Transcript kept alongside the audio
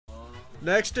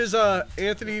Next is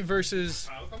Anthony versus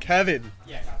Kevin.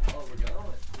 Yeah. Oh, we're going.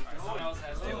 Someone else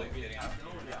has to be beating out.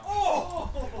 Oh!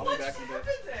 What happened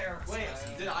there? Wait,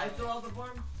 did I fill out the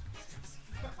form?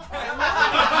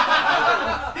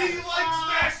 He likes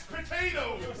mashed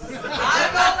potatoes! I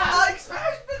don't like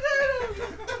mashed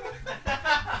potatoes!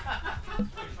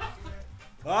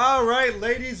 All right,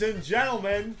 ladies and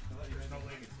gentlemen.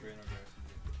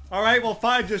 All right, well,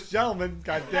 fine, just gentlemen.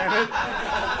 God damn it.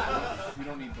 You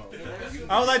don't need both.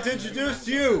 I would like to introduce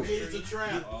to you It's a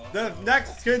trap. the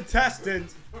next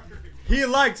contestant. He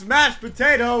likes mashed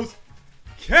potatoes.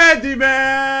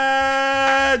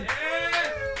 CANDYMAN!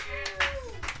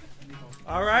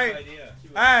 All right,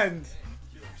 and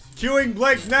queuing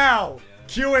Blake now.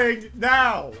 Queuing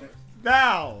now.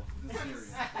 Now.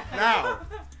 Now.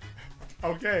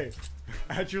 Okay,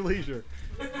 at your leisure.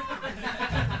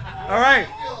 All right,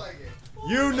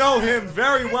 you know him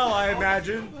very well, I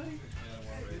imagine.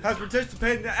 Has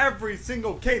participated in every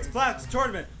single Kate's Classics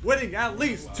tournament, winning at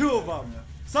least 2 of them.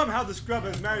 Somehow the scrub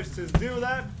has managed to do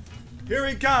that. Here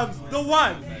he comes, the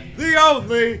one, the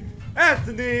only,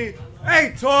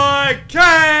 AnthonyAtoyK!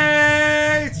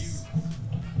 Kase!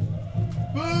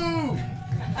 Boo!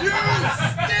 You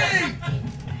stink!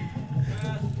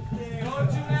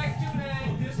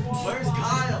 Where's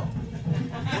Kyle?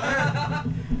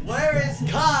 Where is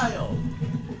Kyle?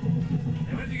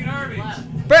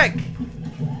 Frick!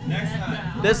 Next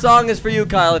time. This song is for you,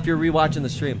 Kyle, if you're rewatching the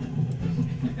stream.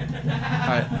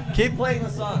 Alright, keep playing the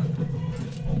song.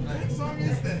 What song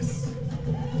is this?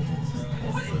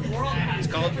 It's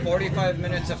called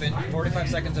 45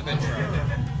 seconds of intro.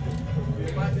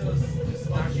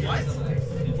 What?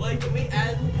 Blake, can we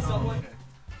add someone?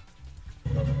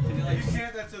 You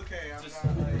can't, that's okay. I'm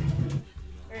not like...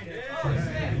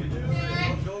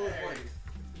 Go with Blake.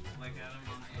 Like Adam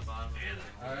on the bottom.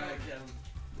 Alright, Kevin.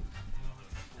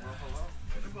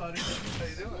 Hey, buddy. How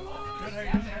you doing? Good, how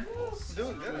you doing?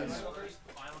 Doing good.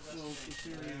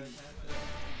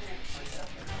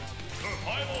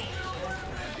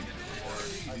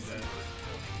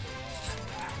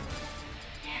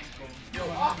 Yo,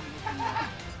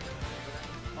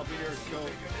 I'll be here to go. I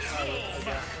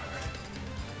guess.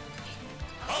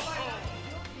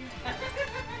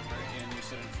 And you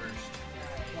sit in first.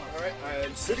 Alright, I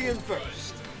am sitting in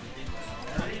first.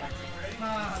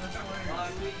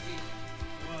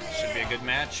 Should be a good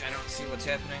match. I don't see what's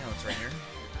happening. Oh, it's right here.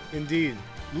 Indeed.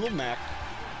 Little Mac.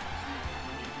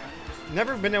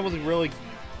 Never been able to really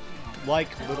like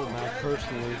Little Mac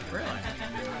personally. Really?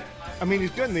 I mean,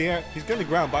 he's good in the air. He's good in the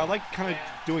ground, but I like kind of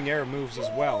doing air moves as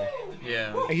well.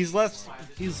 Yeah. And he's less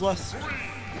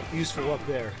useful up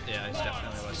there. Yeah, he's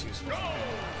definitely less useful.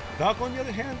 Falco, on the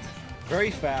other hand,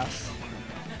 very fast.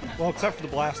 Well, except for the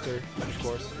blaster, of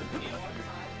course.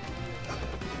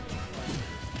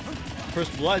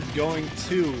 First blood going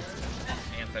to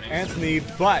Anthony,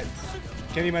 but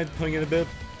CANDYMAN putting in a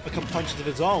couple punches of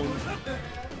his own.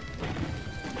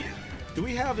 Do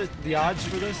we have the odds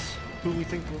for this? Who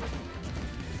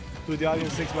the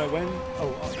audience thinks might win?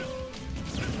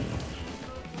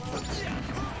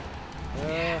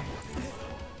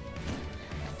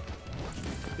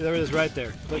 There it is, right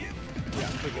there. Click. Yeah,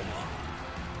 click it.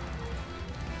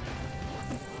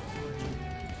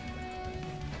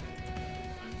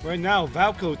 Right now,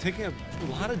 Falco taking a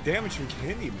lot of damage from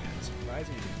CANDYMAN,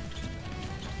 surprisingly.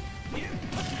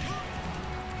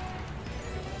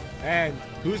 And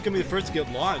who's going to be the first to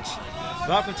get launched?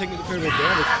 Falco taking a fair bit of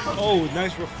damage. Oh,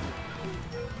 nice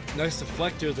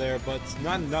deflector there, but it's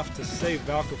not enough to save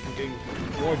Falco from getting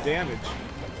more damage.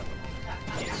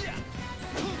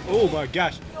 Oh my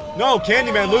gosh. No,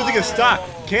 CANDYMAN losing his stock.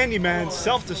 CANDYMAN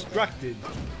self-destructed.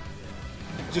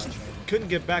 Just couldn't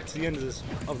get back to the end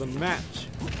of the match.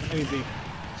 I mean the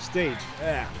stage.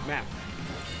 Map.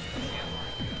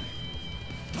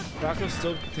 Falco's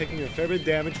still taking a fair bit of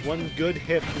damage. One good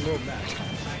hit from Little Mac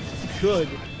could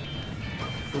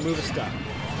remove a stock.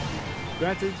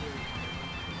 Granted,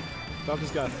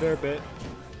 Falco's got a fair bit.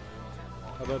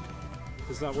 How about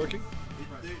it's not working?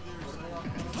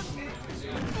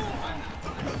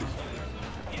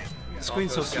 The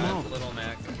screen's so small. Little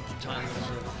Mac. Tons of...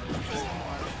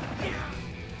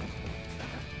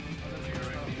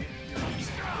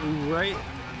 Right.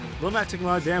 Little Mac taking a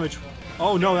lot of damage.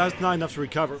 Oh no, that's not enough to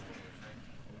recover.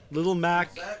 Little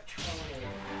Mac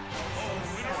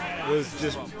was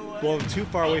just blown too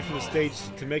far away from the stage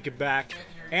to make it back.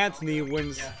 Anthony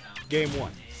wins game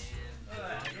 1.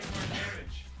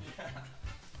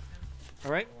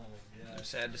 Alright. I'm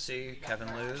sad to see Kevin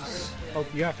lose. Oh,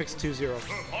 you gotta fix 2-0.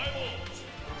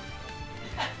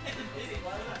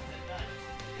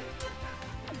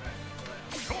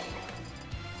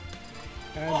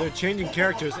 And they're changing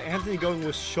characters. Anthony going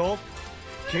with Shulk,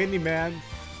 Candyman.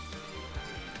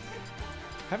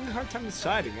 Having a hard time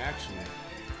deciding, actually.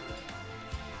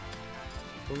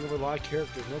 Going over a lot of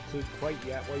characters, no clue quite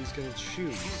yet what he's going to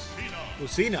choose.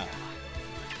 Lucina.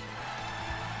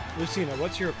 Lucina,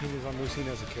 what's your opinions on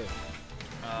Lucina as a character?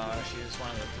 She's one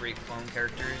of the 3 clone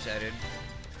characters added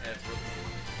at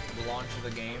the launch of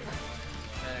the game,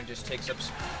 and it just takes up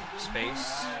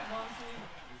space.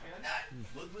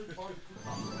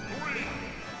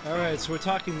 Alright, so we're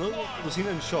talking Lucina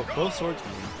and Shulk, both swords.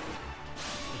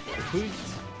 Who,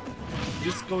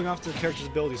 just going off the character's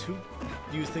abilities, who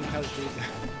do you think has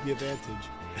the advantage?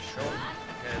 Shulk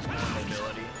has more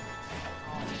mobility,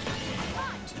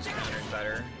 and his counter is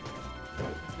better.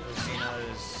 Lucina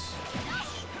is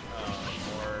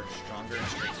more stronger and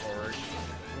straightforward.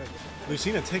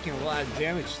 Lucina taking a lot of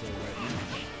damage though right now.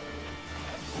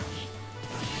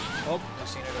 Oh,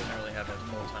 Lucina doesn't really have a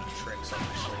whole ton of tricks up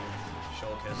her sleeve.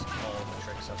 Shulk has all of the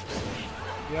tricks up his sleeve.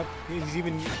 yep.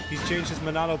 He's changed his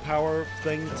Monado power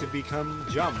thing to become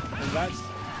jump, and that's.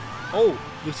 Oh,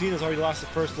 Lucina's already lost the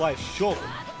first life. Shulk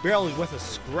barely with a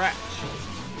scratch.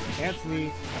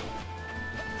 Anthony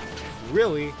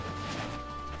really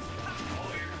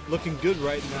looking good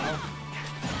right now.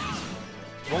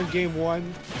 1 game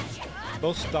 1,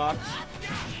 both stocks.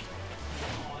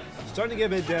 Starting to get a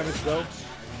bit of damage though.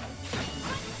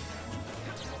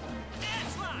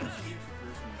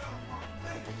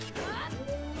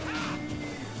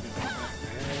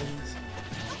 And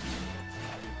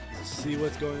let's see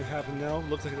what's going to happen now.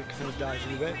 Looks like they're kind of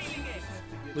dodging a bit.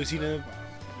 Lucina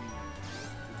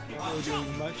not really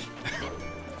doing much.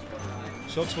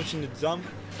 Shulk switching to jump,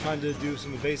 trying to do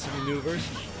some evasive maneuvers.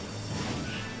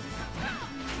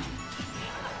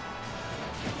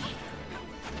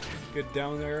 Get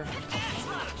down there.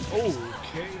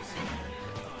 Okay.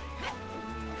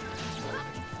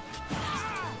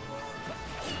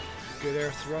 Good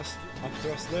air thrust, up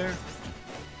thrust there.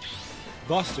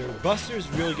 Buster. Buster's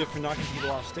really good for knocking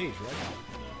people off stage, right?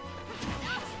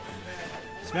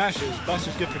 Smashes.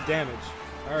 Buster's good for damage.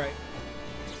 Alright.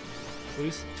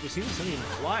 We're seeing something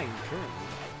flying currently.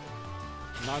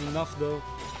 Not enough though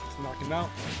to knock him out.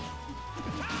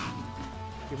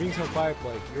 You're being so quiet,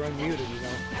 Blake. You're unmuted, you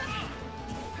know.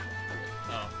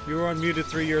 Oh. You were unmuted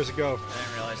 3 years ago. I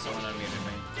didn't realize someone unmuted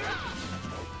me.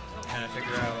 Trying to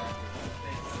figure out.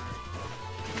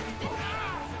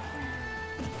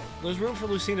 There's room for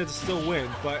Lucina to still win,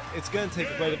 but it's gonna take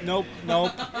a bit of. Nope.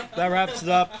 That wraps it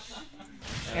up.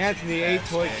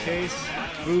 AnthonyAtoyK Kase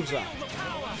moves on.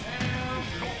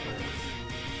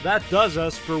 That does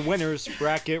us for winners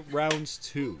bracket rounds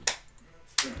 2.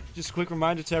 Just a quick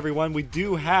reminder to everyone, we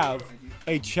do have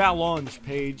a challenge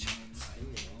page.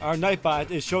 Our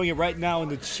Nightbot is showing it right now in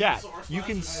the chat. You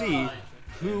can see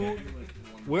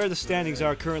where the standings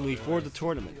are currently for the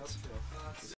tournament.